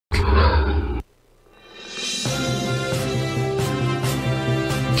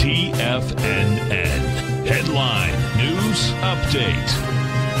TFNN. Headline News Update.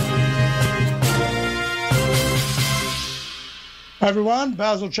 Hi everyone,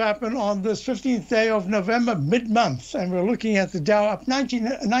 Basil Chapman on this 15th day of November, mid-month, and we're looking at the Dow up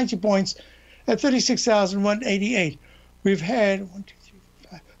 90 points at 36,188. We've had,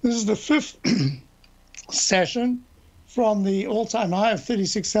 this is the fifth session from the all-time high of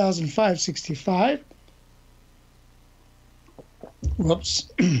 36,565.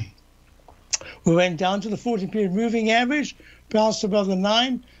 Whoops. We went down to the 14-period moving average, bounced above the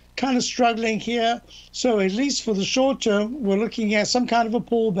 9, kind of struggling here. So at least for the short term, we're looking at some kind of a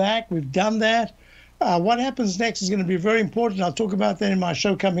pullback. We've done that. What happens next is going to be very important. I'll talk about that in my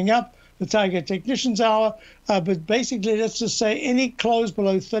show coming up, the Tiger Technicians Hour. But basically, let's just say any close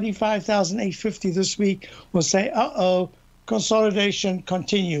below 35,850 this week will say, uh-oh, consolidation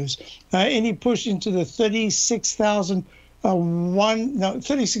continues. Any push into the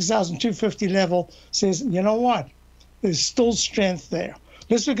 36,250 level says, you know what? There's still strength there.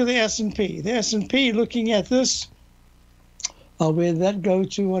 Let's look at the S&P. The S&P, looking at this, where did that go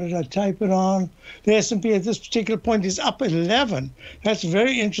to? What did I type it on? The S&P at this particular point is up 11. That's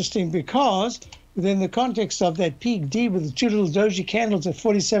very interesting because within the context of that peak D with the two little doji candles at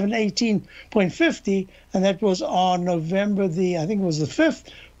 4718.50, and that was on November I think it was the 5th,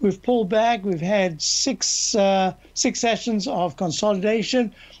 we've pulled back. We've had six sessions of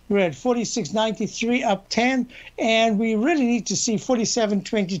consolidation. We're at 46.93, up 10, and we really need to see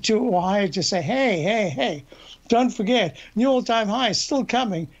 47.22 or higher to say, hey, don't forget, new all-time high is still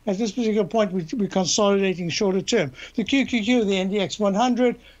coming. At this particular point, we're consolidating shorter term. The QQQ, the NDX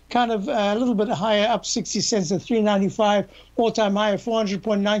 100, kind of a little bit higher, up 60 cents at 395, all-time high of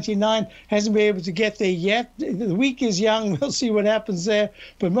 400.99, hasn't been able to get there yet. The week is young. We'll see what happens there.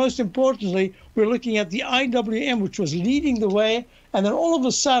 But most importantly, we're looking at the IWM, which was leading the way, and then all of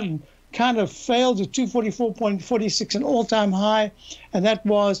a sudden kind of failed at 244.46, an all-time high, and that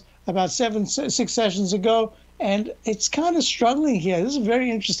was about 6 sessions ago. And it's kind of struggling here. This is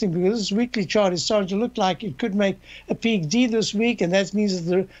very interesting because this weekly chart is starting to look like it could make a peak D this week, and that means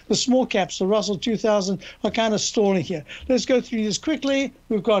that the small caps, the Russell 2000, are kind of stalling here. Let's go through this quickly.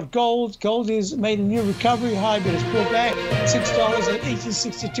 We've got gold. Gold has made a new recovery high, but it's pulled back. $6 at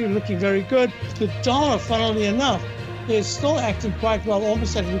 1862, looking very good. The dollar, funnily enough, is still acting quite well,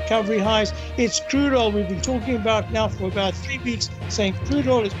 almost at recovery highs. It's crude oil we've been talking about now for about 3 weeks, saying crude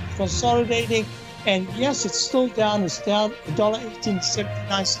oil is consolidating. And yes, it's still down. It's down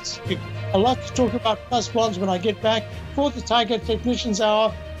 $1.1879. A lot to talk about plus bonds when I get back for the Tiger Technicians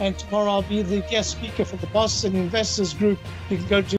Hour. And tomorrow I'll be the guest speaker for the Boston Investors Group. You can go to